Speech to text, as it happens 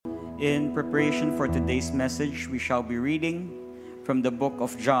In preparation for today's message, we shall be reading from the book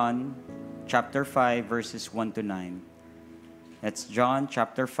of John, chapter 5, verses 1 to 9. That's John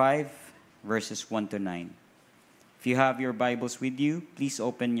chapter 5, verses 1 to 9. If you have your Bibles with you, please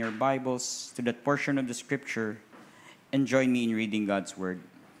open your Bibles to that portion of the scripture and join me in reading God's word.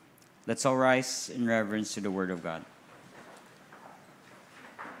 Let's all rise in reverence to the word of God.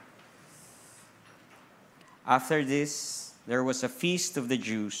 After this, there was a feast of the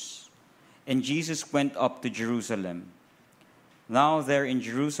Jews, and Jesus went up to Jerusalem. Now there in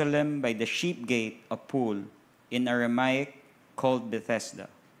Jerusalem by the sheep gate a pool in Aramaic called Bethesda,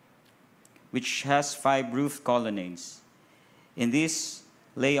 which has 5 roofed colonnades. In this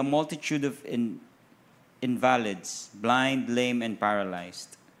lay a multitude of invalids, blind, lame, and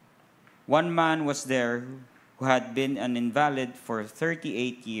paralyzed. One man was there who had been an invalid for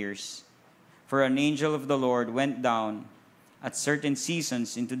 38 years. For an angel of the Lord went down at certain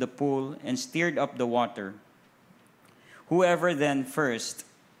seasons into the pool and stirred up the water. Whoever then first,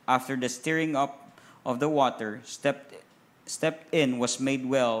 after the stirring up of the water, stepped in was made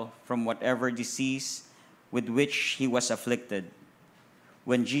well from whatever disease with which he was afflicted.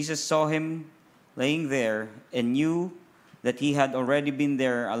 When Jesus saw him laying there and knew that he had already been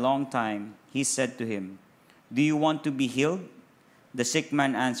there a long time, he said to him, "Do you want to be healed?" The sick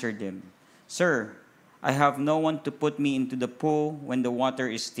man answered him, "Sir, I have no one to put me into the pool when the water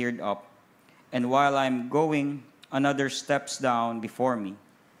is stirred up, and while I am going, another steps down before me."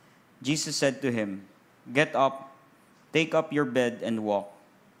 Jesus said to him, "Get up, take up your bed and walk."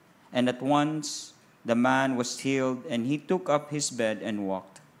 And at once the man was healed, and he took up his bed and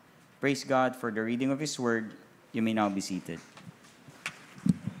walked. Praise God for the reading of his word. You may now be seated.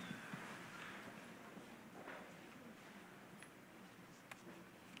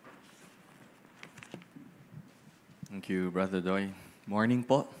 Thank you, Brother Doy. Morning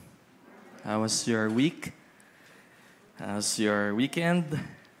po. How was your week? How's your weekend?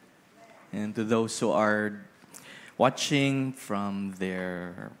 And to those who are watching from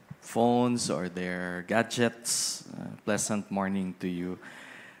their phones or their gadgets, pleasant morning to you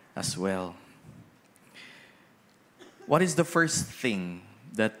as well. What is the first thing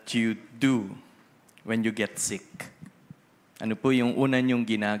that you do when you get sick? Ano po yung una niyong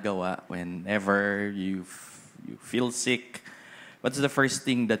ginagawa whenever you feel sick? What's the first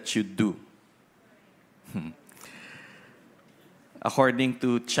thing that you do? According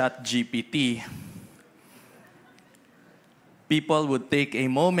to ChatGPT, people would take a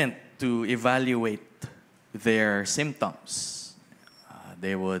moment to evaluate their symptoms.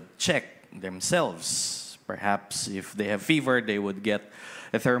 They would check themselves. Perhaps if they have fever, they would get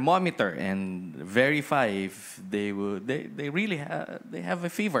a thermometer and verify if they have a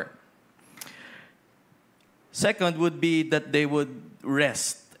fever. Second would be that they would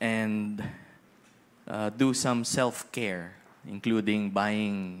rest and do some self-care, including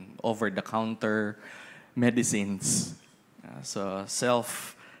buying over-the-counter medicines. So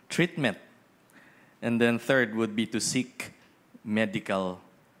self-treatment. And then third would be to seek medical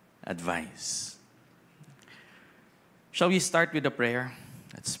advice. Shall we start with a prayer?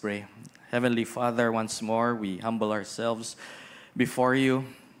 Let's pray. Heavenly Father, once more, we humble ourselves before you,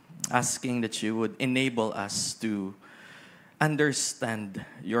 asking that you would enable us to understand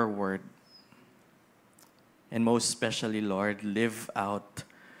your word. And most especially, Lord, live out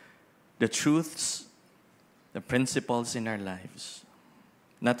the truths, the principles in our lives.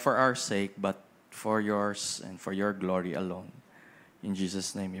 Not for our sake, but for yours and for your glory alone. In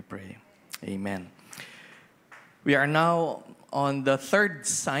Jesus' name we pray. Amen. We are now on the third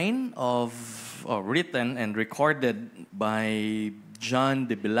sign written and recorded by John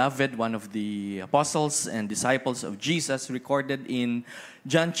the Beloved, one of the apostles and disciples of Jesus, recorded in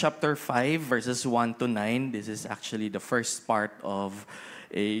John chapter 5, verses 1 to 9. This is actually the first part of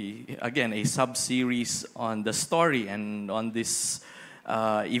a sub-series on the story and on this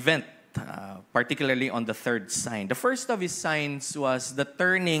event, particularly on the third sign. The first of his signs was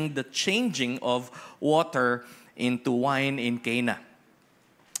the changing of water into wine in Cana.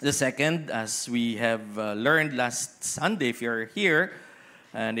 The second, as we have learned last Sunday, if you're here,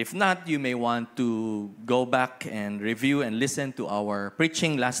 and if not, you may want to go back and review and listen to our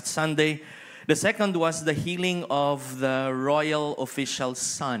preaching last Sunday. The second was the healing of the royal official's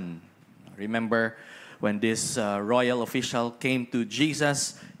son. Remember when this royal official came to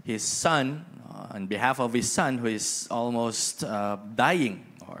Jesus, his son, on behalf of his son who is almost dying,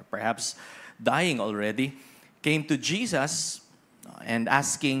 or perhaps dying already, came to Jesus and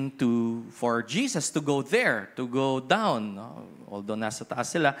asking for Jesus to go there, to go down, although nasa taas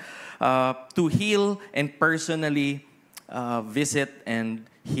sila, to heal and personally visit and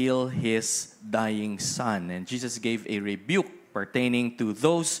heal his dying son. And Jesus gave a rebuke pertaining to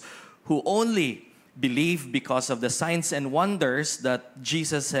those who only believe because of the signs and wonders that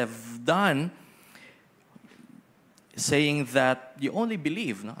Jesus have done, saying that you only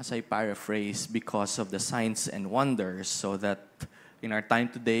believe, no, as I paraphrase, because of the signs and wonders, so that in our time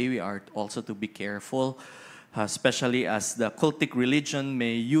today we are also to be careful, especially as the cultic religion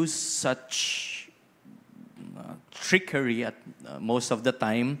may use such trickery at most of the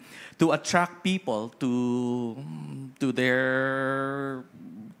time to attract people to their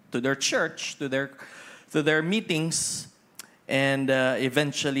church, to their meetings, and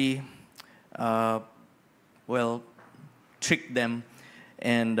eventually, trick them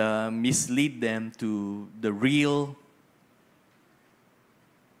and mislead them to the real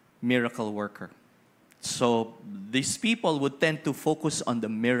miracle worker. So these people would tend to focus on the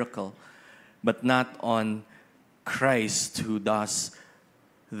miracle, but not on Christ who does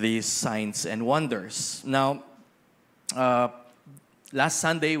these signs and wonders. Now, last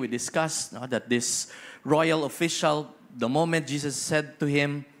Sunday we discussed that this royal official, the moment Jesus said to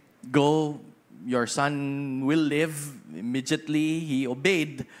him, "Go, your son will live," immediately he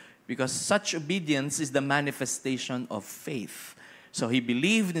obeyed, because such obedience is the manifestation of faith. So he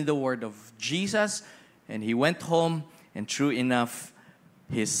believed in the word of Jesus, and he went home, and true enough,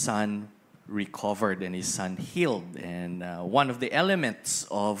 his son recovered and his son healed. And one of the elements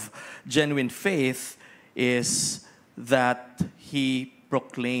of genuine faith is that he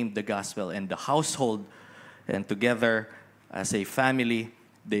proclaimed the gospel, and the household and together as a family,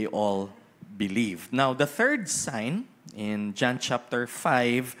 they all believed. Now, the third sign in John chapter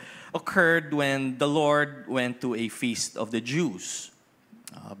 5 occurred when the Lord went to a feast of the Jews,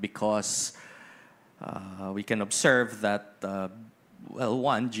 because we can observe that,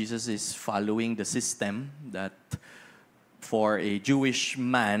 Jesus is following the system that for a Jewish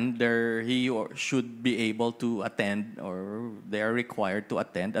man, he should be able to attend, or they are required to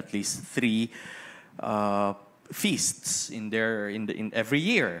attend at least 3 feasts in every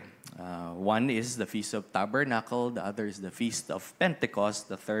year. One is the Feast of Tabernacle, the other is the Feast of Pentecost,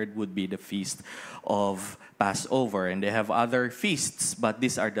 the third would be the Feast of Passover. And they have other feasts, but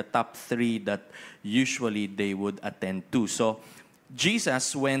these are the top 3 that usually they would attend to. So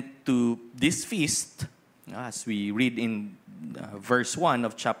Jesus went to this feast, as we read in verse 1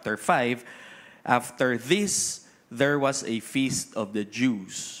 of chapter 5. After this, there was a feast of the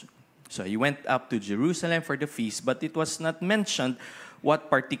Jews. So he went up to Jerusalem for the feast, but it was not mentioned what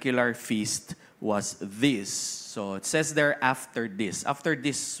particular feast was this. So it says there, after this. After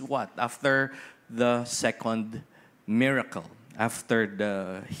this what? After the second miracle. After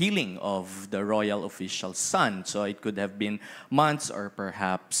the healing of the royal official's son. So it could have been months or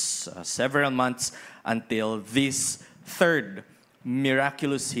perhaps several months until this third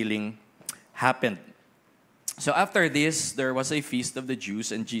miraculous healing happened. So after this, there was a feast of the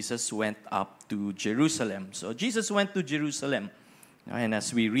Jews, and Jesus went up to Jerusalem. So Jesus went to Jerusalem. And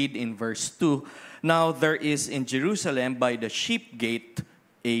as we read in verse 2, now there is in Jerusalem by the sheep gate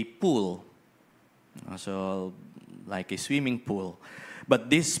a pool. So like a swimming pool. But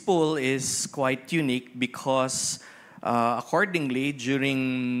this pool is quite unique because accordingly,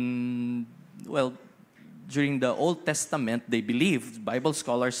 during the Old Testament, they believed, Bible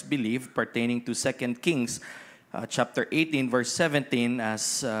scholars believe, pertaining to 2 Kings chapter 18, verse 17,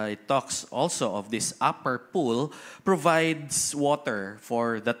 as it talks also of this upper pool, provides water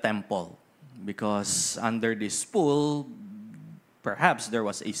for the temple. Because under this pool, perhaps there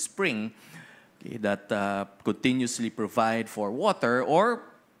was a spring that continuously provide for water, or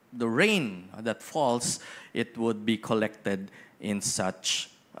the rain that falls, it would be collected in such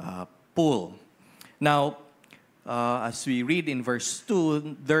pool. Now, as we read in verse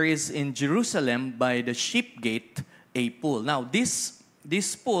 2, there is in Jerusalem by the sheep gate a pool. Now, this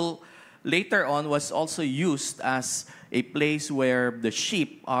pool later on was also used as a place where the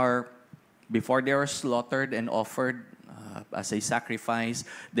sheep are, before they were slaughtered and offered as a sacrifice,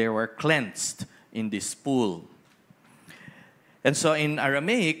 they were cleansed in this pool. And so in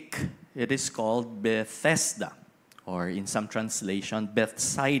Aramaic, it is called Bethesda, or in some translation,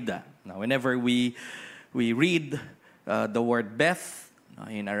 Bethsaida. Now, whenever we read the word Beth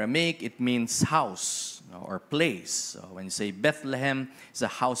in Aramaic, it means house or place. So when you say Bethlehem, it's a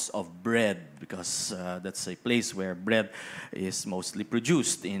house of bread, because that's a place where bread is mostly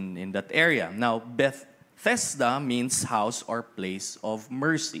produced in that area. Now, Bethesda means house or place of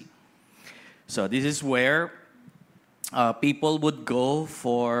mercy. So this is where people would go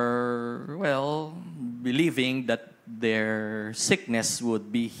for, believing that their sickness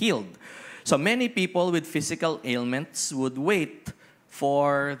would be healed. So many people with physical ailments would wait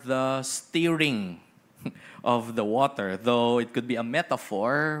for the steering of the water, though it could be a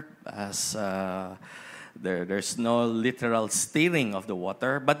metaphor as there's no literal steering of the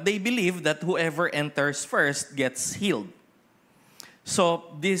water, but they believe that whoever enters first gets healed.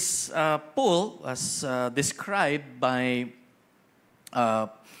 So this pool, as described by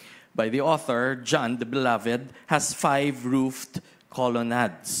the author, John the Beloved, has 5 roofed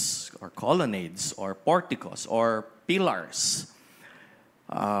colonnades or porticos or pillars.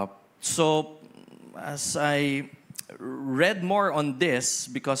 So as I read more on this,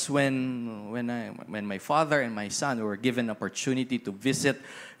 because when my father and my son were given opportunity to visit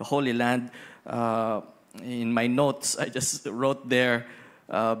the Holy Land, in my notes I just wrote there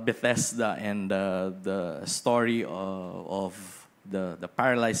Bethesda and the story of the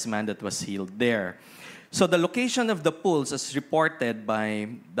paralyzed man that was healed there. So the location of the pools, as reported by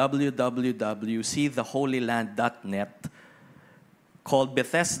www.seetheholyland.net, called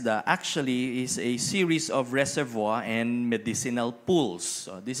Bethesda, actually is a series of reservoir and medicinal pools.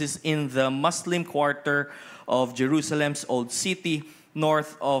 So this is in the Muslim quarter of Jerusalem's Old City,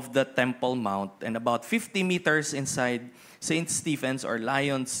 north of the Temple Mount, and about 50 meters inside St. Stephen's or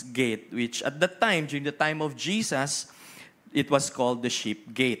Lion's Gate, which at that time, during the time of Jesus, it was called the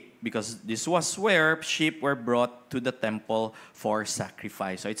Sheep Gate, because this was where sheep were brought to the temple for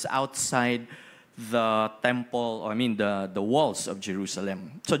sacrifice. So it's outside the temple, the walls of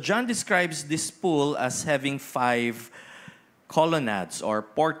Jerusalem. So John describes this pool as having 5 colonnades or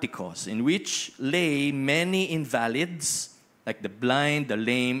porticos, in which lay many invalids, like the blind, the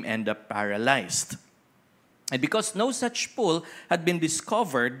lame, and the paralyzed. And because no such pool had been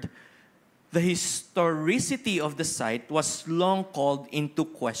discovered, the historicity of the site was long called into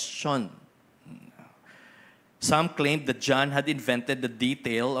question. Some claimed that John had invented the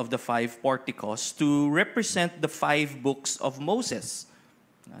detail of the 5 porticos to represent the 5 books of Moses,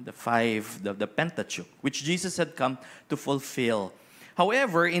 the Pentateuch, which Jesus had come to fulfill.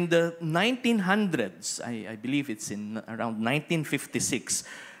 However, in the 1900s, I believe it's in around 1956,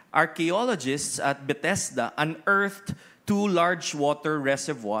 archaeologists at Bethesda unearthed 2 large water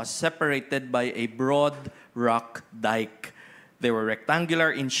reservoirs separated by a broad rock dike. They were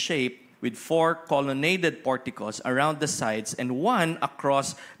rectangular in shape, with 4 colonnaded porticos around the sides and 1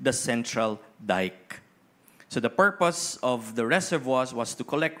 across the central dike. So the purpose of the reservoirs was to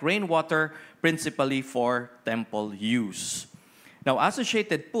collect rainwater, principally for temple use. Now,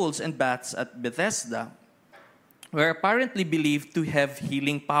 associated pools and baths at Bethesda were apparently believed to have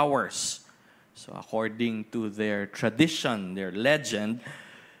healing powers. So according to their tradition, their legend,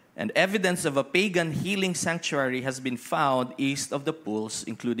 and evidence of a pagan healing sanctuary has been found east of the pools,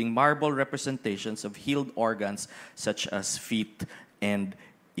 including marble representations of healed organs such as feet and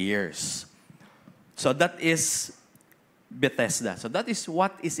ears. So that is Bethesda. So that is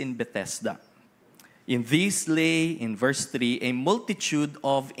what is in Bethesda. In these lay, in verse 3, a multitude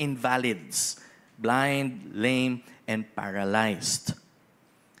of invalids, blind, lame, and paralyzed.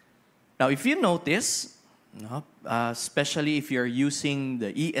 Now, if you notice, especially if you're using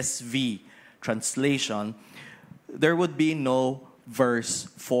the ESV translation, there would be no verse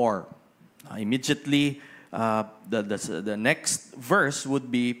 4. Immediately, the next verse would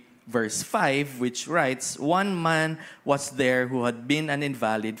be verse 5, which writes, "One man was there who had been an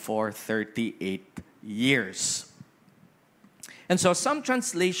invalid for 38 years." And so some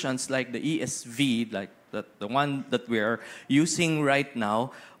translations, like the ESV, like the one that we are using right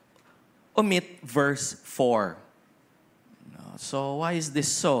now, omit verse 4. So why is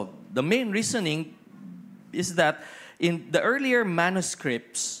this so? The main reasoning is that in the earlier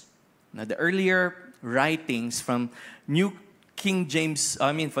manuscripts, the earlier writings from from the King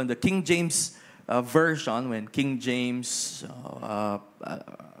James version, when King James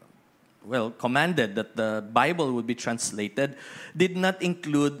commanded that the Bible would be translated, did not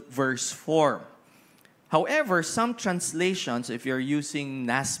include verse 4. However, some translations, if you're using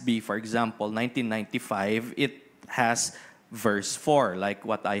NASB, for example, 1995, it has verse 4, like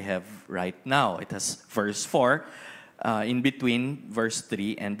what I have right now. It has verse 4 in between verse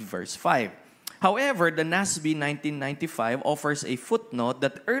 3 and verse 5. However, the NASB 1995 offers a footnote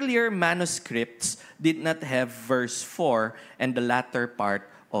that earlier manuscripts did not have verse 4 and the latter part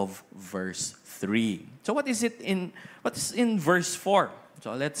of verse 3. So what is in verse 4?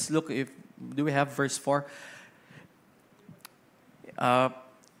 So let's look do we have verse 4?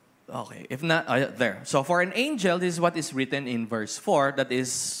 Okay, if not, there. So for an angel, this is what is written in verse 4 that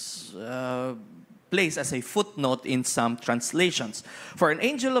is placed as a footnote in some translations. "For an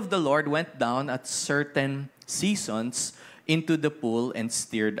angel of the Lord went down at certain seasons into the pool and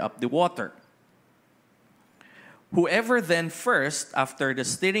stirred up the water." Whoever then first, after the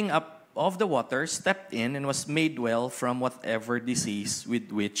stirring up of the water, stepped in and was made well from whatever disease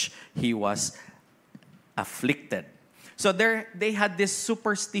with which he was afflicted. So they had this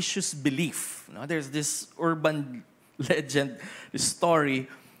superstitious belief. There's this urban legend, this story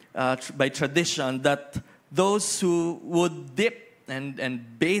by tradition that those who would dip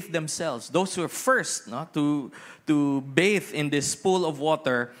and bathe themselves, those who are first to bathe in this pool of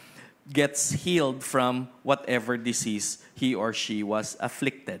water, gets healed from whatever disease he or she was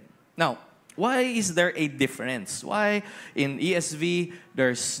afflicted. Now, why is there a difference? Why in ESV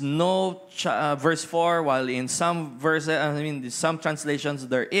there's no verse 4, while in some some translations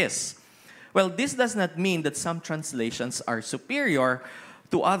there is? Well, this does not mean that some translations are superior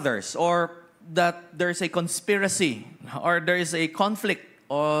to others, or that there's a conspiracy, or there is a conflict,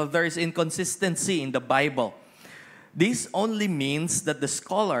 or there is inconsistency in the Bible. This only means that the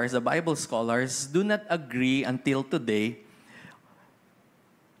scholars, the Bible scholars, do not agree until today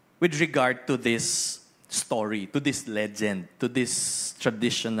with regard to this story, to this legend, to this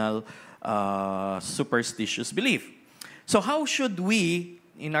traditional superstitious belief. So how should we,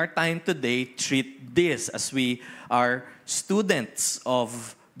 in our time today, treat this as we are students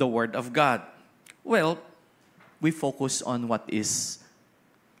of the Word of God? Well, we focus on what is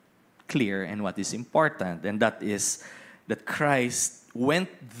clear and what is important, and that is that Christ went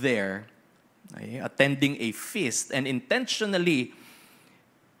there attending a feast and intentionally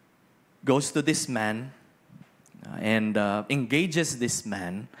goes to this man and engages this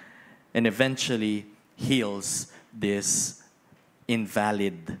man and eventually heals this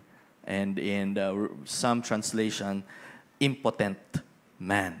invalid and in some translation impotent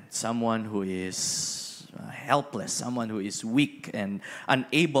man, someone who is helpless, someone who is weak and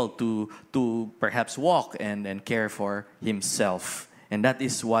unable to perhaps walk and care for himself. And that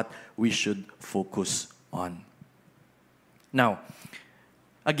is what we should focus on. Now,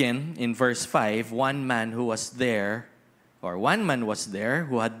 again, in verse 5, one man was there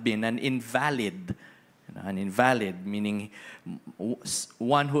who had been an invalid. An invalid, meaning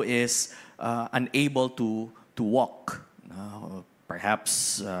one who is unable to walk,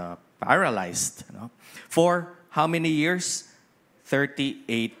 perhaps paralyzed. For how many years?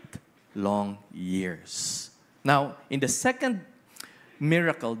 38 long years. Now, in the second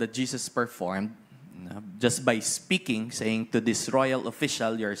miracle that Jesus performed, just by speaking, saying to this royal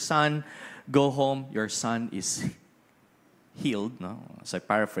official, your son, go home, your son is healed. As I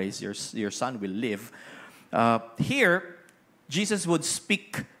paraphrase, your son will live. Here, Jesus would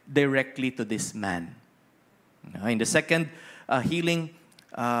speak directly to this man. In the second healing,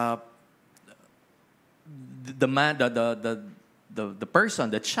 the man, the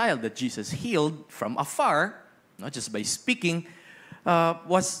person, the child that Jesus healed from afar, not just by speaking,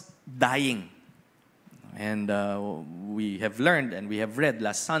 was dying. And we have learned and we have read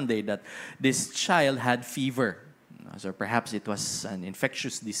last Sunday that this child had fever. So perhaps it was an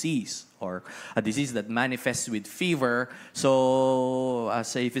infectious disease or a disease that manifests with fever. So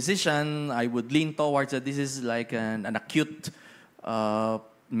as a physician, I would lean towards that this is like an acute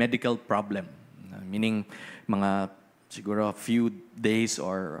medical problem. Meaning, mga siguro a few days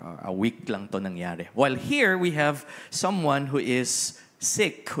or a week lang to nangyari. While here, we have someone who is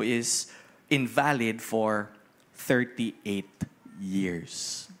sick, who is invalid for 38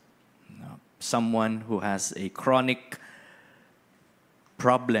 years. Someone who has a chronic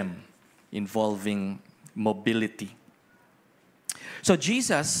problem involving mobility. So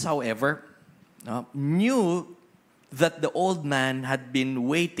Jesus, however, knew that the old man had been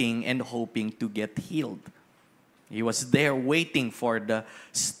waiting and hoping to get healed. He was there waiting for the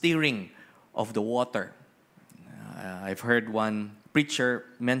stirring of the water. I've heard one preacher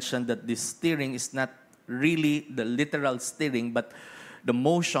mention that this stirring is not really the literal stirring, but the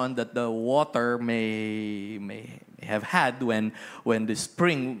motion that the water may have had when the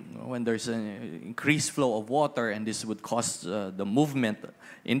spring, when there's an increased flow of water, and this would cause the movement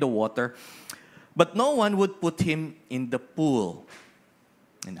in the water. But no one would put him in the pool.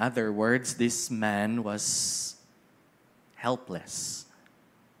 In other words, this man was helpless,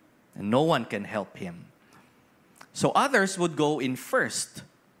 and no one can help him. So others would go in first.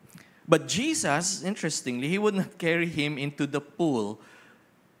 But Jesus, interestingly, he would not carry him into the pool,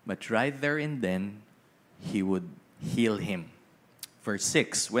 but right there and then, he would heal him. Verse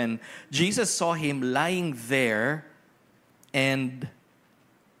 6, when Jesus saw him lying there and,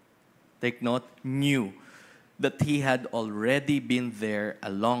 take note, knew that he had already been there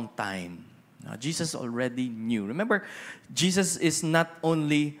a long time. Now, Jesus already knew. Remember, Jesus is not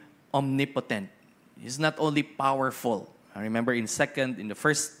only omnipotent. He's not only powerful. I remember in the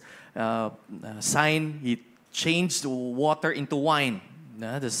first sign, he changed water into wine.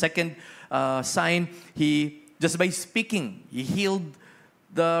 The second sign, he just by speaking, he healed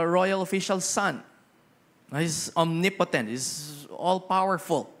the royal official's son. He's omnipotent. He's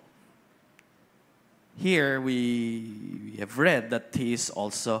all-powerful. Here we have read that he is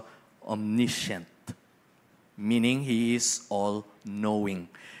also omniscient, meaning he is all-knowing.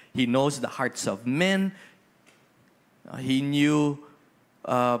 He knows the hearts of men. He knew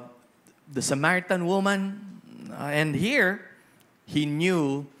the Samaritan woman. And here, he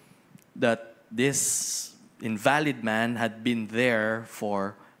knew that this invalid man had been there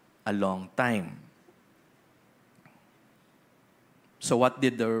for a long time. So what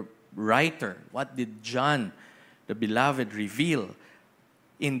did the writer, what did John, the beloved, reveal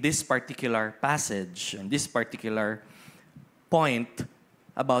in this particular passage, and this particular point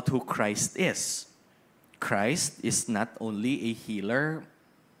about who Christ is? Christ is not only a healer,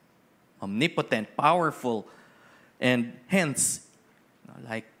 omnipotent, powerful, and hence,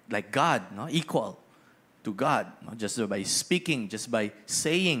 like God, equal to God, just by speaking, just by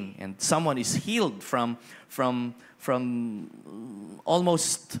saying, and someone is healed from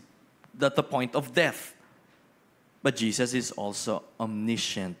almost the point of death. But Jesus is also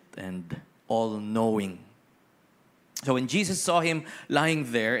omniscient and all-knowing. So when Jesus saw him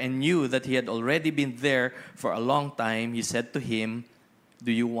lying there and knew that he had already been there for a long time, he said to him,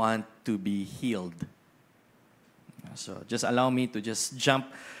 "Do you want to be healed?" So just allow me to just jump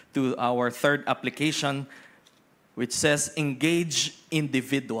to our third application, which says engage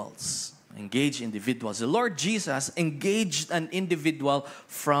individuals. Engage individuals. The Lord Jesus engaged an individual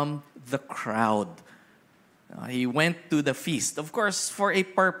from the crowd. He went to the feast, of course, for a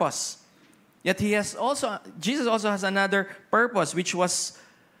purpose. Yet Jesus also has another purpose, which was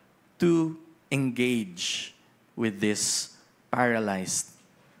to engage with this paralyzed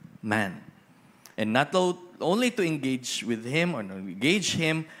man. And not only to engage with him or engage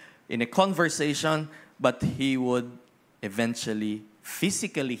him in a conversation, but he would eventually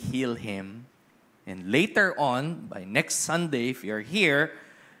physically heal him. And later on, by next Sunday, if you're here,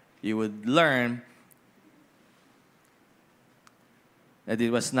 you would learn that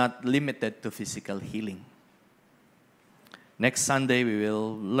it was not limited to physical healing. Next Sunday, we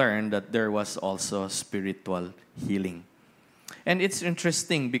will learn that there was also spiritual healing. And it's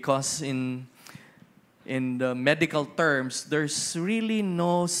interesting because in the medical terms, there's really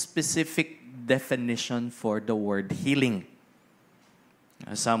no specific definition for the word healing.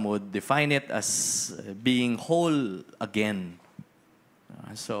 Some would define it as being whole again.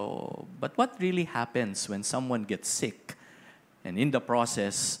 But what really happens when someone gets sick and in the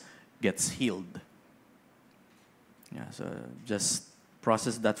process gets healed? So just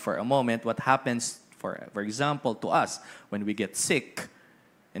process that for a moment. What happens, for example, to us when we get sick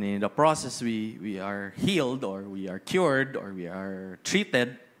and in the process we are healed or we are cured or we are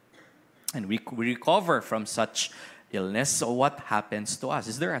treated and we recover from such illness? So what happens to us?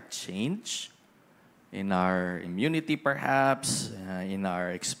 Is there a change in our immunity perhaps, in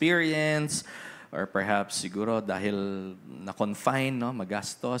our experience, or perhaps siguro dahil na-confine,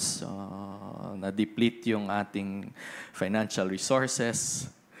 magastos, na-deplete yung ating financial resources?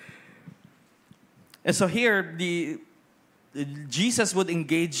 And so here, Jesus would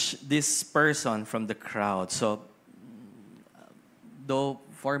engage this person from the crowd. So, though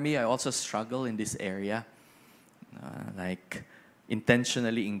for me, I also struggle in this area, like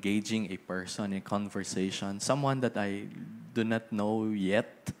intentionally engaging a person in conversation, someone that I do not know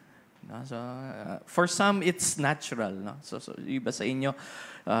yet. For some, it's natural. So iba sa inyo,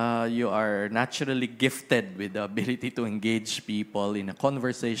 you are naturally gifted with the ability to engage people in a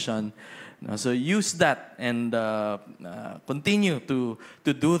conversation. So use that and continue to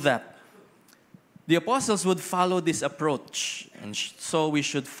do that. The apostles would follow this approach, and so we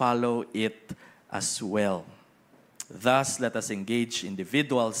should follow it as well. Thus, let us engage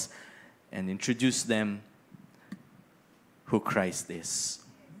individuals and introduce them who Christ is.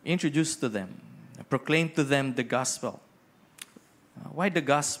 Introduce to them, proclaim to them the gospel. Why the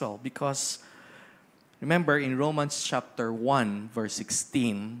gospel? Because remember in Romans chapter 1, verse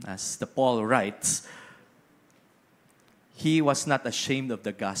 16, as the Paul writes, he was not ashamed of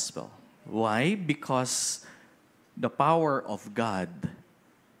the gospel. Why? Because the power of God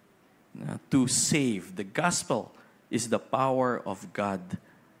to save, the gospel is the power of God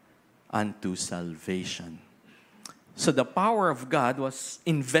unto salvation. So the power of God was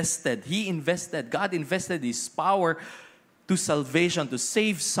invested. God invested His power to salvation, to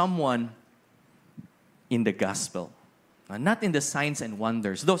save someone in the gospel. not in the signs and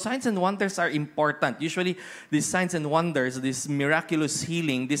wonders. Though signs and wonders are important. Usually, these signs and wonders, this miraculous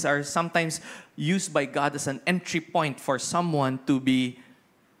healing, these are sometimes used by God as an entry point for someone to be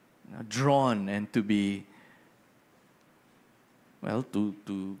drawn and to be, well,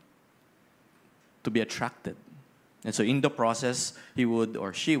 to be attracted. And so in the process, he would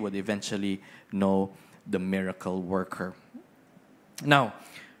or she would eventually know the miracle worker. Now,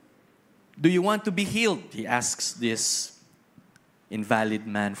 do you want to be healed? He asks this invalid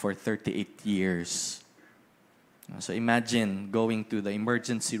man for 38 years. So imagine going to the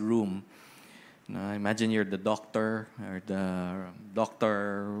emergency room. Imagine you're the doctor or the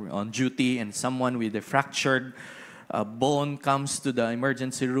doctor on duty, and someone with a fractured bone comes to the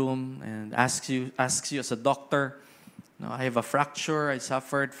emergency room and asks you as a doctor, I have a fracture, I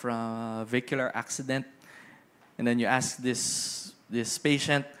suffered from a vehicular accident. And then you ask this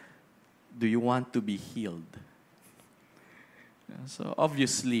patient, do you want to be healed? So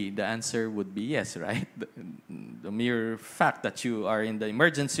obviously the answer would be yes, right? The mere fact that you are in the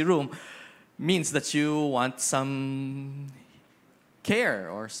emergency room means that you want some care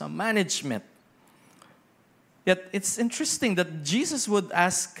or some management. Yet it's interesting that Jesus would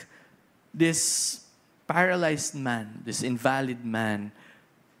ask this paralyzed man, this invalid man,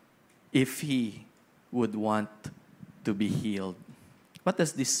 if he would want to be healed. What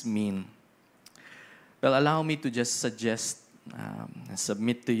does this mean? Well, allow me to just suggest and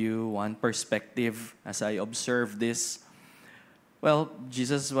submit to you one perspective as I observe this. Well,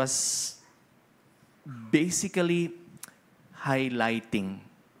 Jesus was basically highlighting,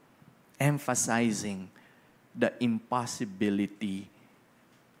 emphasizing the impossibility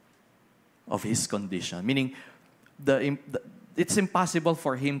of his condition. Meaning, it's impossible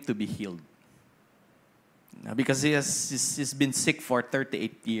for him to be healed. Because he's been sick for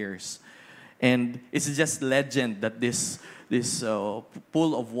 38 years. And it's just legend that this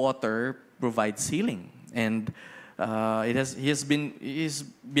pool of water provides healing. And he's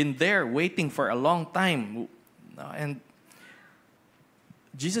been there waiting for a long time. And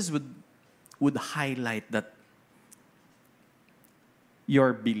Jesus would highlight that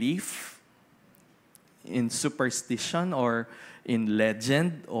your belief in superstition or in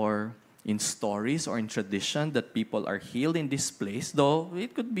legend or in stories or in tradition that people are healed in this place, though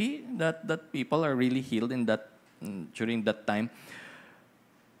it could be that people are really healed in that during that time,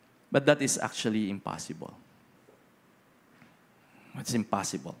 but that is actually impossible. It's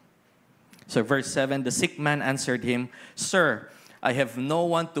impossible. So verse 7, the sick man answered him, "Sir, I have no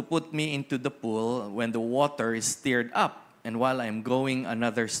one to put me into the pool when the water is stirred up, and while I am going,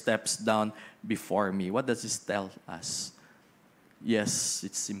 another steps down before me." What does this tell us? Yes,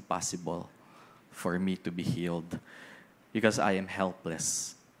 it's impossible for me to be healed because I am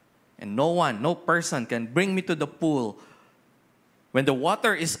helpless. And no person can bring me to the pool when the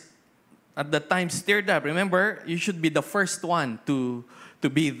water is at the time stirred up. Remember, you should be the first one to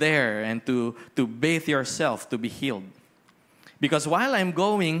be there and to bathe yourself to be healed. Because while I'm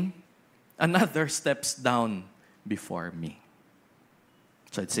going, another steps down before me.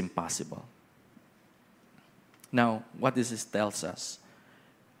 So it's impossible. Now, what this tells us?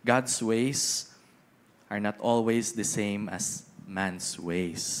 God's ways are not always the same as man's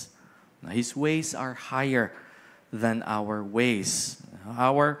ways. Now, his ways are higher than our ways.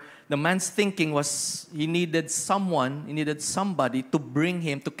 The man's thinking was he needed somebody to bring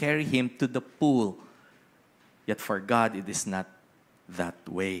him, to carry him to the pool. Yet for God, it is not that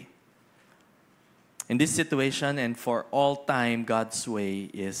way. In this situation and for all time, God's way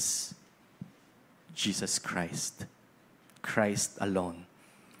is Jesus Christ. Christ alone.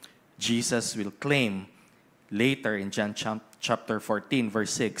 Jesus will claim later in John chapter 14,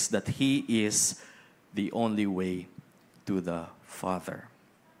 verse 6, that he is the only way to the Father.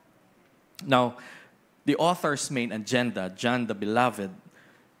 Now, the author's main agenda, John the Beloved,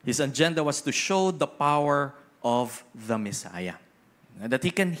 his agenda was to show the power of the Messiah. That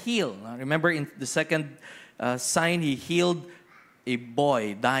he can heal. Now, remember in the second sign, he healed a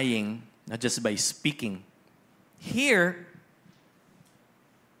boy dying, not just by speaking. Here,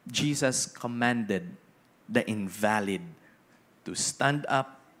 Jesus commanded the invalid to stand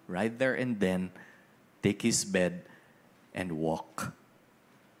up right there and then, take his bed, and walk.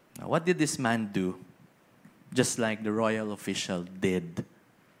 Now, what did this man do? Just like the royal official did.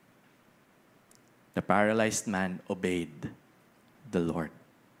 The paralyzed man obeyed the Lord,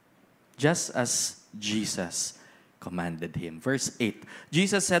 just as Jesus commanded him. Verse 8,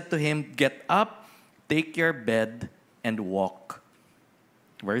 Jesus said to him, "Get up, take your bed, and walk."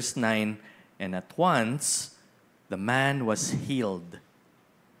 Verse 9, and at once the man was healed,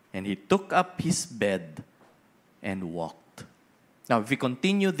 and he took up his bed and walked. Now, if we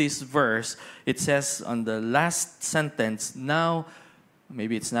continue this verse, it says on the last sentence, now,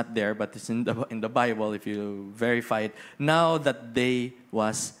 maybe it's not there, but it's in the Bible if you verify it, now that day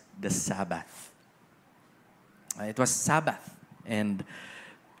was the Sabbath. It was Sabbath. And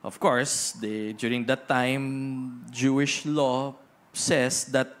of course, during that time, Jewish law says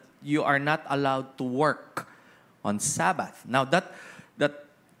that you are not allowed to work on Sabbath. Now, that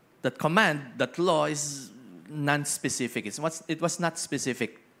command, that law is non-specific. It was not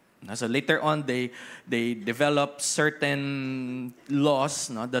specific. So later on, they developed certain laws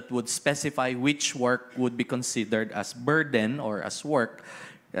that would specify which work would be considered as burden or as work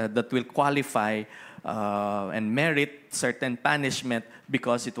that will qualify and merit certain punishment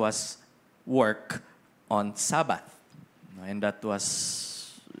because it was work on Sabbath. And that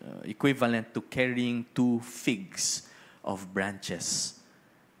was equivalent to carrying 2 figs of branches.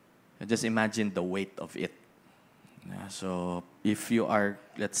 Just imagine the weight of it. So if you are,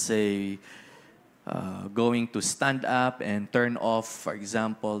 let's say, going to stand up and turn off, for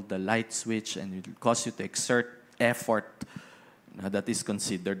example, the light switch, and it will cause you to exert effort, that is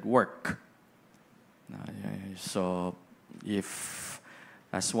considered work. So if,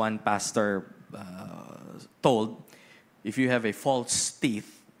 as one pastor told, if you have a false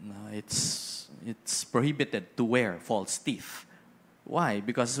teeth, it's prohibited to wear false teeth. Why?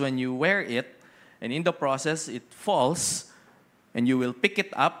 Because when you wear it, and in the process, it falls, and you will pick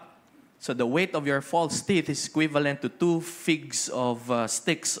it up. So the weight of your false teeth is equivalent to 2 figs of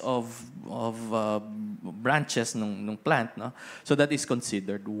sticks of branches ng plant. No? So that is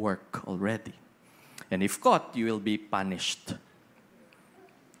considered work already. And if caught, you will be punished.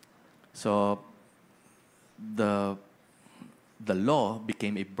 So the law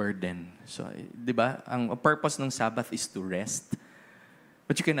became a burden. So, di ba? Ang purpose ng Sabbath is to rest.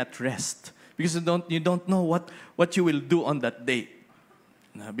 But you cannot rest. Because you don't know what you will do on that day.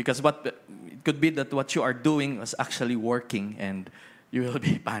 Because it could be that what you are doing was actually working and you will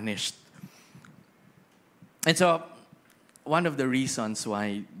be punished. And so, one of the reasons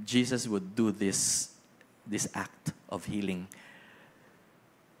why Jesus would do this act of healing,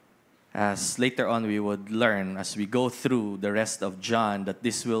 as later on we would learn as we go through the rest of John, that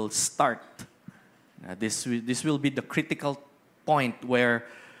this will start. This will be the critical point where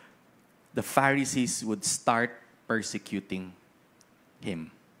the Pharisees would start persecuting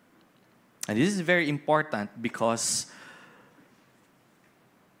him. And this is very important because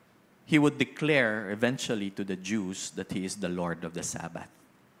he would declare eventually to the Jews that he is the Lord of the Sabbath.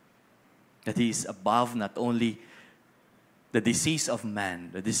 That he is above not only the disease of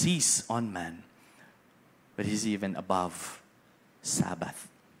man, the disease on man, but he's even above Sabbath.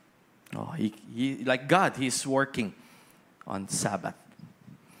 He like God, he's working on Sabbath.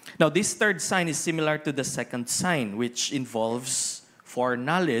 Now, this third sign is similar to the second sign, which involves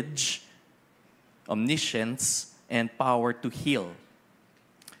foreknowledge, omniscience, and power to heal.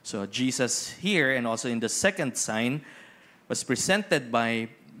 So Jesus here, and also in the second sign, was presented by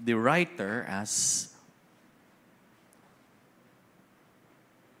the writer as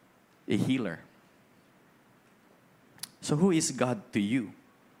a healer. So who is God to you?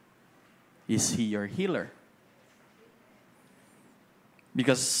 Is he your healer?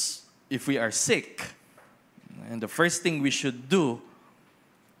 Because if we are sick, and the first thing we should do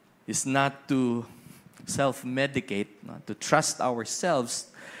is not to self-medicate, not to trust ourselves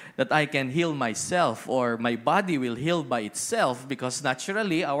that I can heal myself or my body will heal by itself, because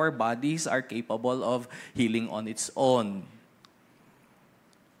naturally our bodies are capable of healing on its own.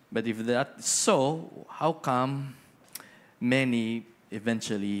 But if that's so, how come many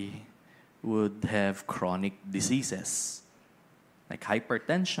eventually would have chronic diseases like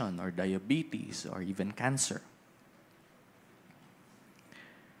hypertension or diabetes or even cancer?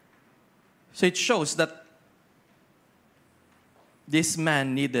 So it shows that this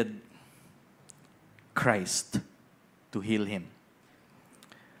man needed Christ to heal him.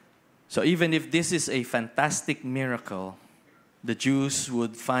 So even if this is a fantastic miracle, the Jews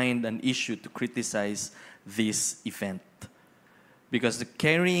would find an issue to criticize this event. Because the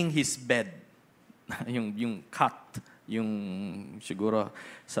carrying his bed, yung cot, yung siguro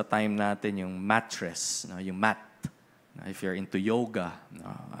sa time natin, yung mattress, yung mat, if you're into yoga,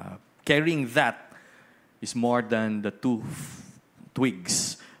 carrying that is more than the 2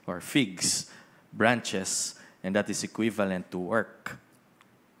 twigs or figs, branches, and that is equivalent to work.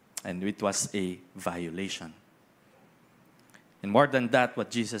 And it was a violation. And more than that, what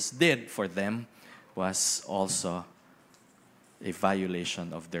Jesus did for them was also a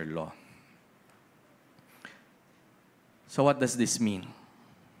violation of their law. So what does this mean?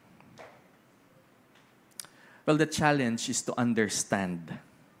 Well, the challenge is to understand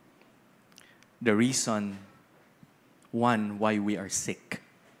the reason, one, why we are sick,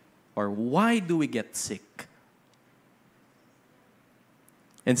 or why do we get sick?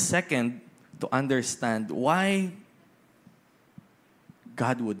 And second, to understand why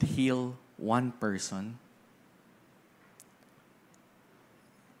God would heal one person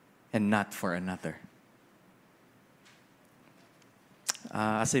and not for another.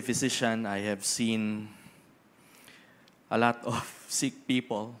 As a physician, I have seen a lot of sick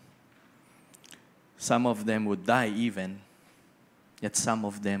people. Some of them would die even, yet some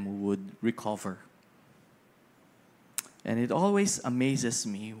of them would recover. And it always amazes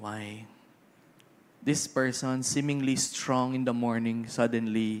me why this person, seemingly strong in the morning,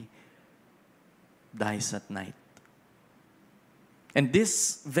 suddenly dies at night. And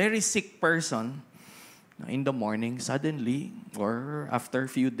this very sick person, in the morning, suddenly, or after a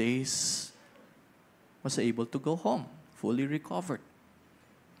few days, was able to go home, fully recovered.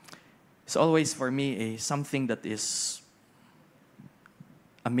 It's always, for me, something that is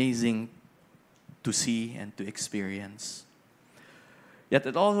amazing to see and to experience. Yet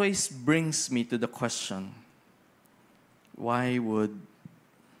it always brings me to the question, why would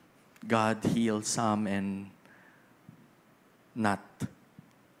God heal some and not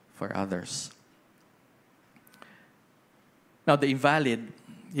for others? Now, the invalid,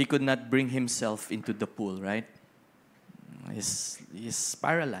 he could not bring himself into the pool, right? He's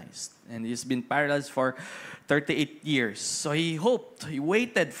paralyzed, and he's been paralyzed for 38 years. So he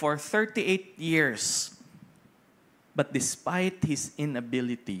waited for 38 years. But despite his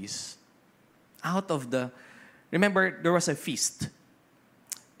inabilities, remember, there was a feast.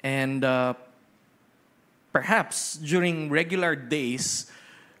 And perhaps during regular days,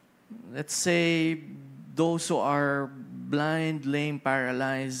 let's say those who are blind, lame,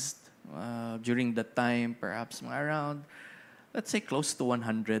 paralyzed, during that time, perhaps around, let's say close to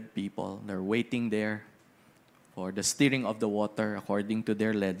 100 people. They're waiting there for the stirring of the water according to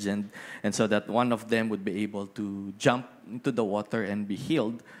their legend, and so that one of them would be able to jump into the water and be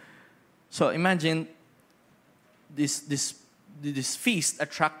healed. So imagine this feast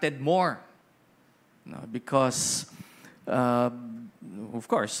attracted more, because of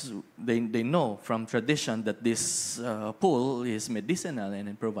course they know from tradition that this pool is medicinal and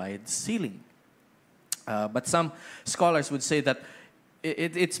it provides healing. But some scholars would say that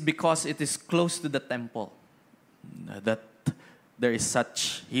it's because it is close to the temple that there is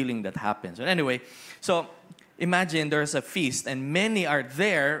such healing that happens. But anyway, so imagine there's a feast and many are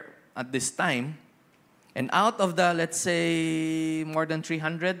there at this time. And out of the, let's say, more than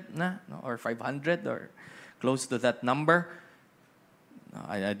 300 or 500 or close to that number,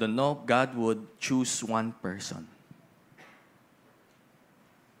 I don't know, God would choose one person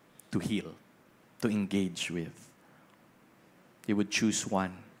to heal, to engage with. He would choose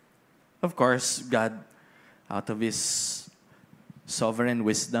one. Of course, God, out of His sovereign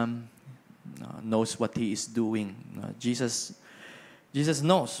wisdom, knows what He is doing. Jesus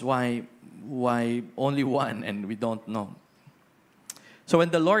knows why only one and we don't know. So when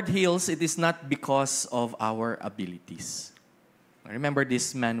the Lord heals, it is not because of our abilities. Remember,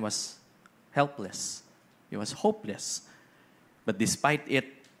 this man was helpless. He was hopeless. But despite it,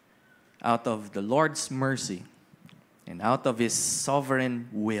 out of the Lord's mercy and out of His sovereign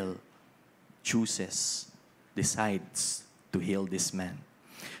will, decides to heal this man.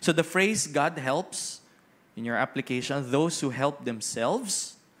 So the phrase, God helps, in your application, those who help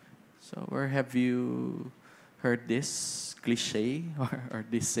themselves. So where have you heard this cliche or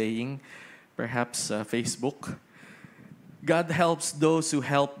this saying? Perhaps Facebook. God helps those who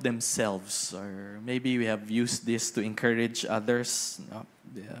help themselves. Or maybe we have used this to encourage others.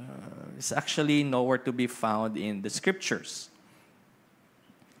 It's actually nowhere to be found in the scriptures.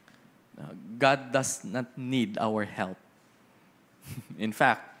 God does not need our help. In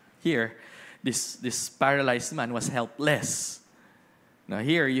fact, here, this paralyzed man was helpless. Now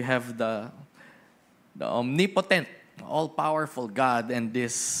here you have the omnipotent, all-powerful God and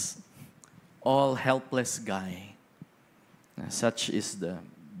this all-helpless guy. Such is the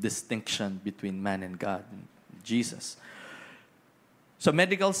distinction between man and God, Jesus. So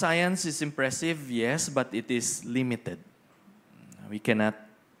medical science is impressive, yes, but it is limited. We cannot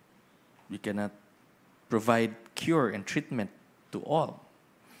provide cure and treatment to all.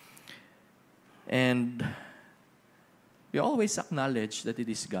 And we always acknowledge that it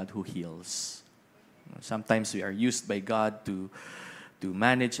is God who heals. Sometimes we are used by God to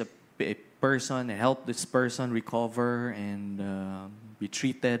manage a person and help this person recover and be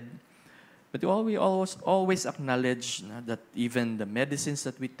treated. But we always acknowledge that even the medicines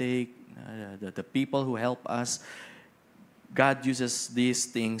that we take, the people who help us. God uses these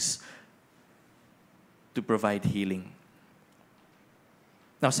things to provide healing.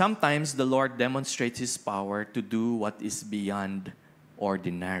 Now, sometimes the Lord demonstrates His power to do what is beyond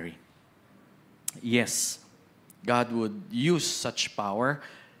ordinary. Yes, God would use such power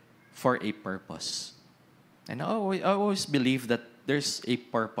for a purpose. And I always believe that there's a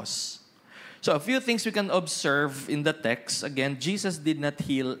purpose. So a few things we can observe in the text. Again, Jesus did not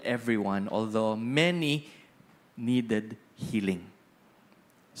heal everyone, although many needed healing.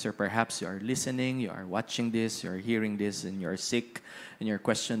 So perhaps you are listening, you are watching this, you are hearing this, and you are sick, and you're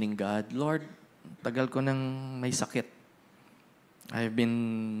questioning God, Lord, tagal ko nang may sakit. I've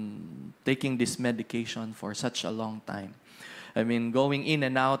been taking this medication for such a long time. I've been going in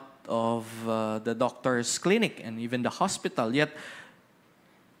and out of the doctor's clinic and even the hospital, yet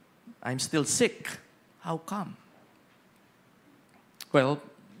I'm still sick. How come? Well,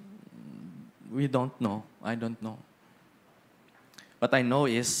 we don't know. I don't know. What I know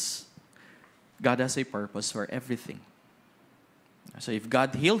is God has a purpose for everything. So if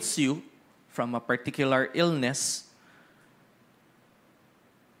God heals you from a particular illness,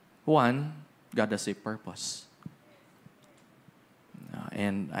 one, God has a purpose.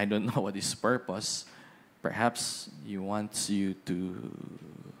 And I don't know what His purpose. Perhaps He wants you to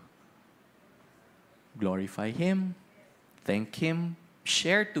glorify Him, thank Him,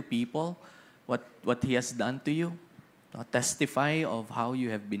 share to people what He has done to you, testify of how you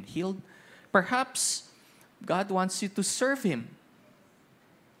have been healed. Perhaps God wants you to serve Him.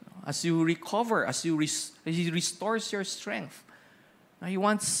 As you recover, as He restores your strength. He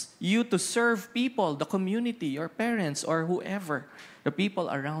wants you to serve people, the community, your parents, or whoever, the people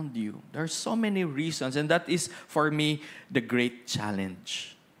around you. There are so many reasons, and that is, for me, the great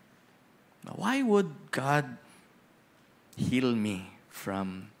challenge. Now, why would God heal me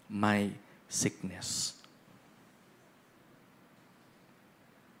from my sickness?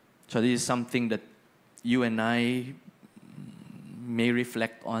 So this is something that you and I may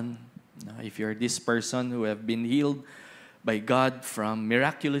reflect on. If you're this person who have been healed by God from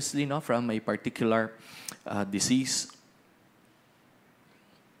miraculously, from a particular disease,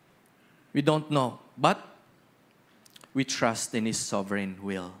 we don't know, but we trust in His sovereign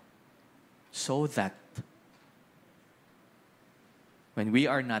will, so that when we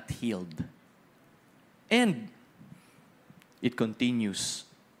are not healed, and it continues,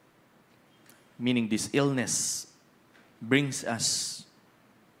 meaning this illness brings us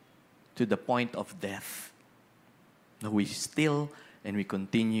to the point of death, we still and we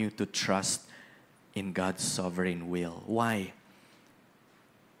continue to trust in God's sovereign will. Why?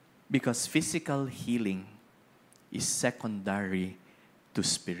 Because physical healing is secondary to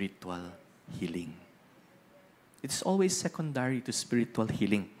spiritual healing. It's always secondary to spiritual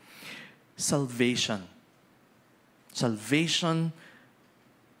healing. Salvation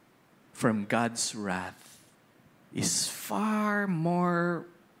from God's wrath is far more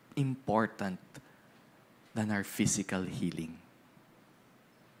important than our physical healing.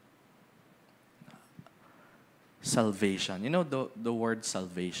 Salvation. You know the word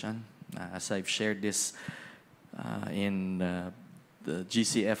salvation? As I've shared this in the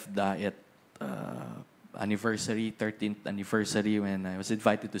GCF Diet anniversary, 13th anniversary, when I was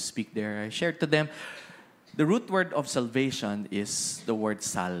invited to speak there, I shared to them, the root word of salvation is the word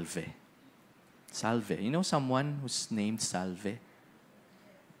salve. Salve. You know someone who's named Salve?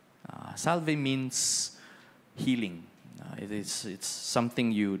 Salve means healing. It's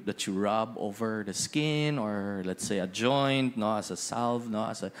something that you rub over the skin, or let's say a joint, as a salve,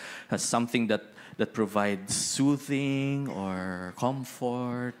 as something that provides soothing or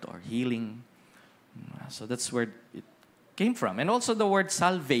comfort or healing. So that's where it came from. And also the word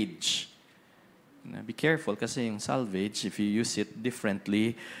salvage. Be careful kasi yung salvage, if you use it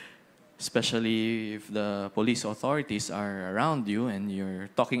differently, especially if the police authorities are around you and you're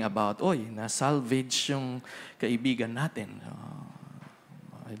talking about, na-salvage yung kaibigan natin.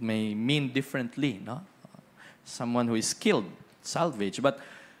 It may mean differently, no? Someone who is killed, salvage. But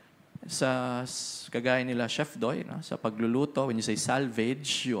sa kagaya nila Chef Doy, sa pagluluto, when you say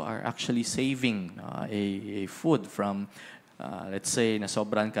salvage, you are actually saving a food from, let's say,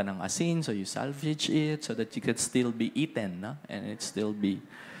 nasobran ka ng asin, so you salvage it so that it can still be eaten, and it still be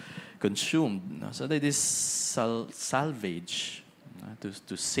consumed. So that is salvage,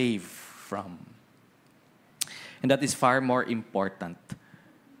 to save from. And that is far more important.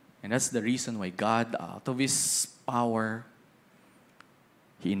 And that's the reason why God, out of His power,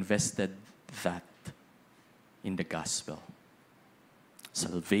 He invested that in the gospel.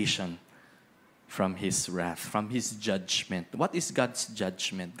 Salvation from His wrath, from His judgment. What is God's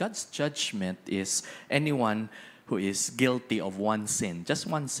judgment? God's judgment is anyone who is guilty of one sin, just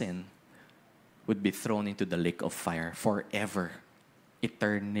one sin, would be thrown into the lake of fire forever.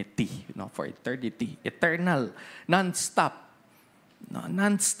 Eternity, for eternity. Eternal, non-stop. No,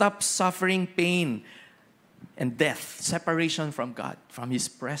 non-stop suffering, pain, and death. Separation from God, from His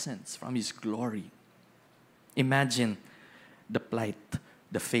presence, from His glory. Imagine the plight,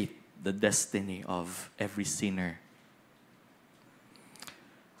 the fate, the destiny of every sinner.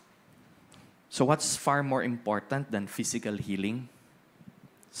 So what's far more important than physical healing?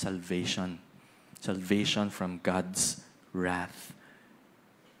 Salvation. Salvation from God's wrath.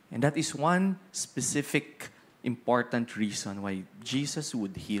 And that is one specific important reason why Jesus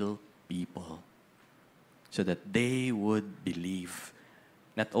would heal people. So that they would believe.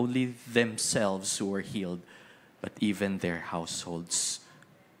 Not only themselves who were healed, but even their households.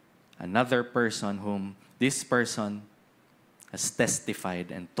 Another person whom this person has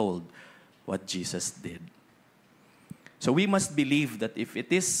testified and told what Jesus did. So we must believe that if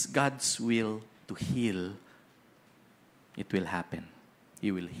it is God's will to heal, it will happen.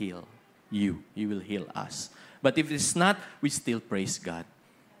 He will heal you. He will heal us. But if it's not, we still praise God.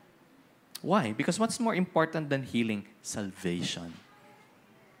 Why? Because what's more important than healing? Salvation.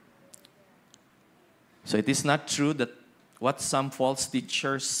 So it is not true that what some false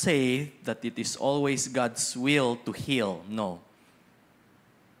teachers say, that it is always God's will to heal. No.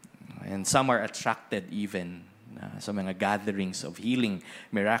 And some are attracted even sa mga gatherings of healing,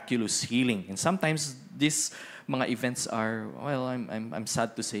 miraculous healing. And sometimes these mga events are, well, I'm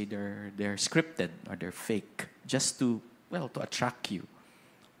sad to say they're scripted or they're fake, just to attract you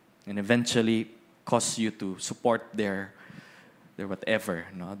and eventually cause you to support their whatever,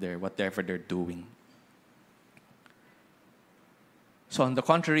 their whatever they're doing. So on the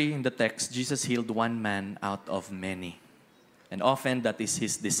contrary, in the text, Jesus healed one man out of many. And often that is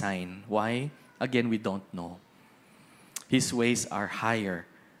His design. Why? Again, we don't know. His ways are higher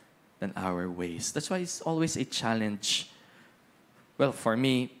than our ways. That's why it's always a challenge. Well, for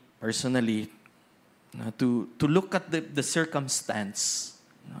me, personally, to look at the circumstance.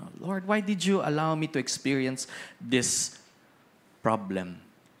 Lord, why did you allow me to experience this problem?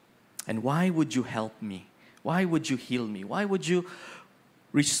 And why would you help me? Why would you heal me? Why would you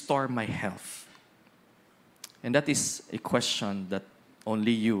restore my health? And that is a question that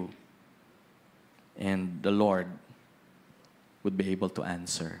only you and the Lord would be able to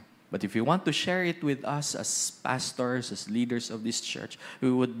answer. But if you want to share it with us as pastors, as leaders of this church,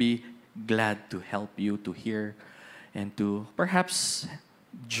 we would be glad to help you to hear and to perhaps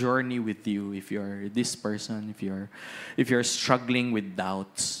journey with you if you're this person, if you're struggling with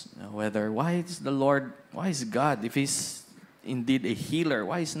doubts, whether why is God, if He's indeed a healer,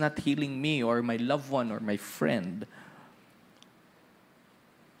 why is not healing me or my loved one or my friend?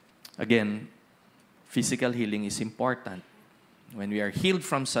 Again, physical healing is important. When we are healed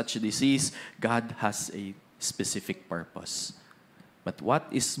from such a disease, God has a specific purpose. But what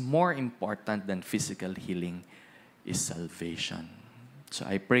is more important than physical healing is salvation. So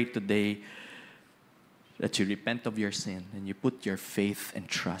I pray today that you repent of your sin and you put your faith and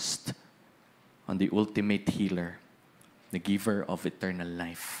trust on the ultimate healer, the giver of eternal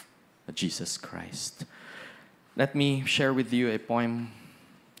life, Jesus Christ. Let me share with you a poem,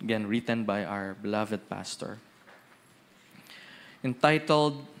 again written by our beloved pastor,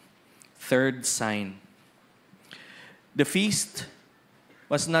 entitled Third Sign. The feast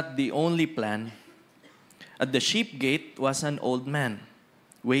was not the only plan. At the sheep gate was an old man,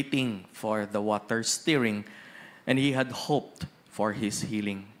 waiting for the water stirring, and he had hoped for his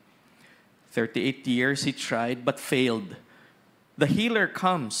healing. 38 years he tried, but failed. The healer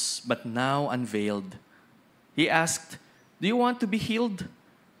comes, but now unveiled. He asked, "Do you want to be healed?"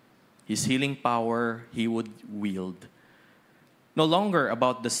 His healing power he would wield. No longer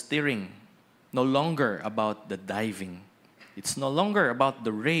about the stirring, no longer about the diving. It's no longer about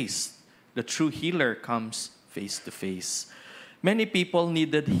the race. The true healer comes face to face. Many people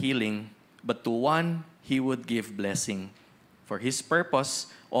needed healing, but to one he would give blessing. For his purpose,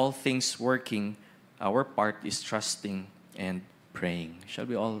 all things working, our part is trusting and praying. Shall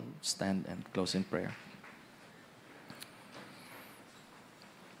we all stand and close in prayer?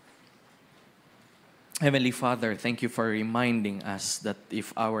 Heavenly Father, thank you for reminding us that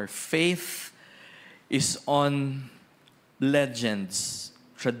if our faith is on legends,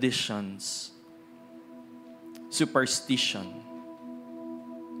 traditions, superstition,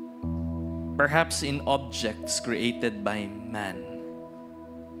 perhaps in objects created by man,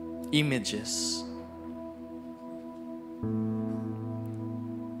 images,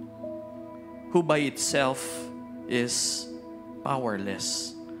 who by itself is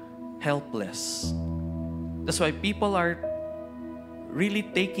powerless, helpless. That's why people are really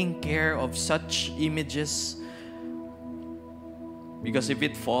taking care of such images, because if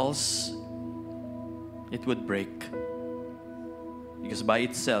it falls, it would break. Because by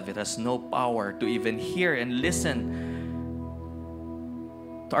itself, it has no power to even hear and listen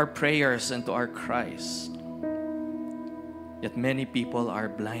to our prayers and to our cries. Yet many people are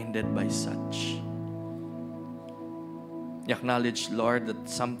blinded by such. We acknowledge, Lord, that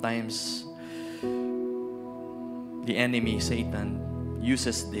sometimes the enemy, Satan,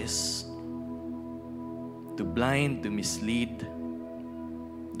 uses this to blind, to mislead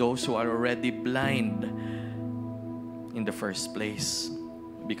those who are already blind in the first place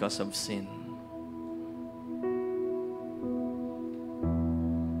because of sin.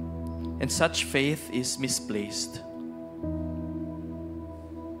 And such faith is misplaced.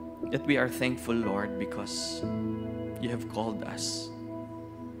 Yet we are thankful, Lord, because you have called us.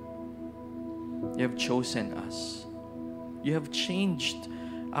 You have chosen us. You have changed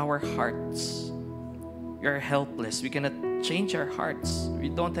our hearts. We are helpless. We cannot change our hearts. We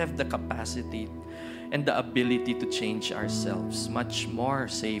don't have the capacity and the ability to change ourselves, much more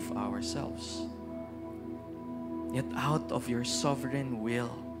save ourselves. Yet out of your sovereign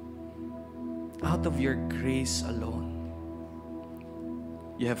will, out of your grace alone,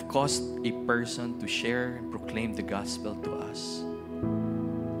 you have caused a person to share and proclaim the gospel to us.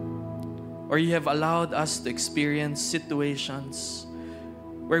 Or you have allowed us to experience situations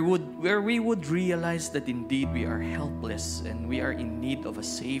where we would realize that indeed we are helpless and we are in need of a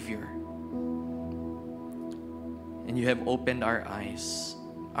Savior. And you have opened our eyes,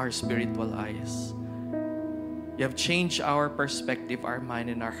 our spiritual eyes. You have changed our perspective, our mind,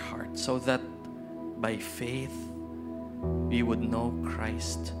 and our heart, so that by faith we would know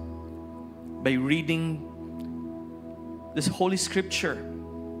Christ. By reading this Holy Scripture,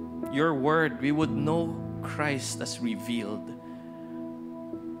 your word, we would know Christ as revealed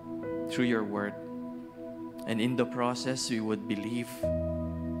through your word. And in the process, we would believe,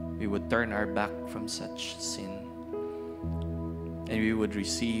 we would turn our back from such sin, and we would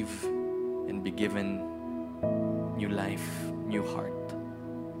receive and be given new life, new heart,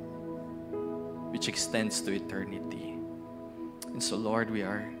 which extends to eternity. And so, Lord, we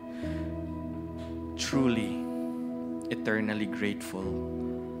are truly, eternally grateful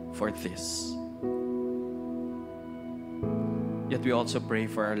for this. Yet we also pray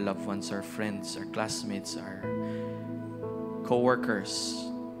for our loved ones, our friends, our classmates, our co-workers,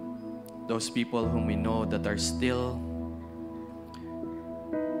 those people whom we know that are still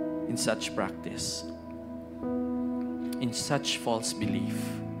in such practice, in such false belief.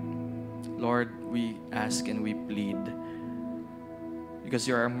 Lord, we ask and we plead, because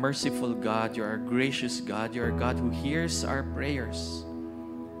you're a merciful God, you're a gracious God, you're a God who hears our prayers.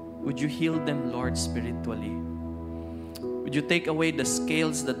 Would you heal them, Lord, spiritually? Would you take away the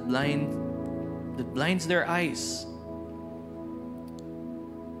scales that blinds their eyes?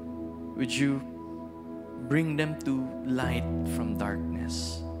 Would you bring them to light from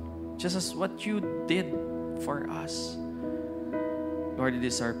darkness, just as what you did for us? Lord, it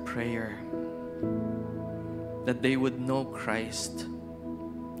is our prayer that they would know Christ.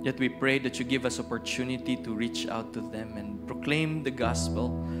 Yet we pray that you give us opportunity to reach out to them and proclaim the gospel,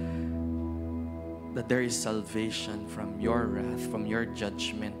 that there is salvation from your wrath, from your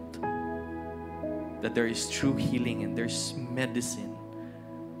judgment, that there is true healing and there's medicine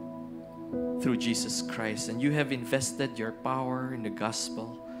through Jesus Christ. And you have invested your power in the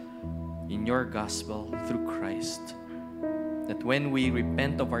gospel, in your gospel through Christ, that when we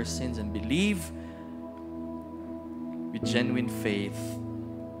repent of our sins and believe with genuine faith,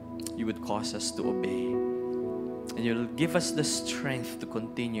 you would cause us to obey. And you'll give us the strength to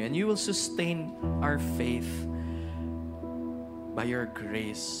continue. And you will sustain our faith by your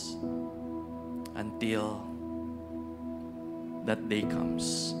grace until that day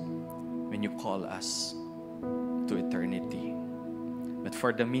comes when you call us to eternity. But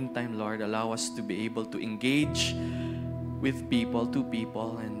for the meantime, Lord, allow us to be able to engage with people, to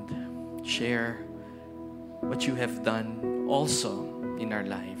people, and share what you have done also in our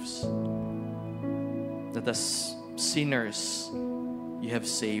lives. That as sinners, you have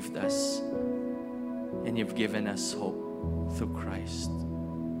saved us and you've given us hope through Christ.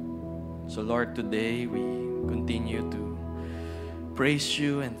 So Lord, today we continue to praise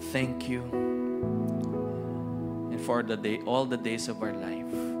you and thank you, and for the day, all the days of our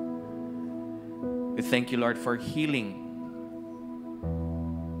life. We thank you, Lord, for healing.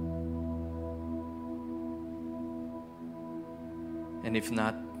 And if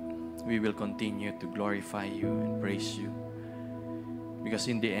not, we will continue to glorify you and praise you. Because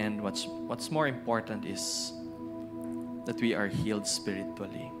in the end, what's more important is that we are healed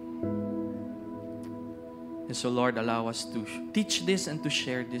spiritually. And so, Lord, allow us to teach this and to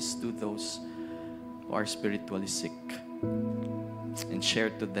share this to those who are spiritually sick, and share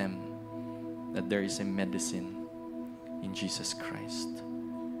to them that there is a medicine in Jesus Christ.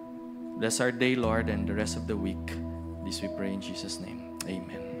 Bless our day, Lord, and the rest of the week. This we pray in Jesus' name.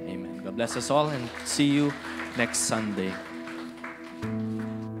 Amen. Amen. God bless us all, and see you next Sunday.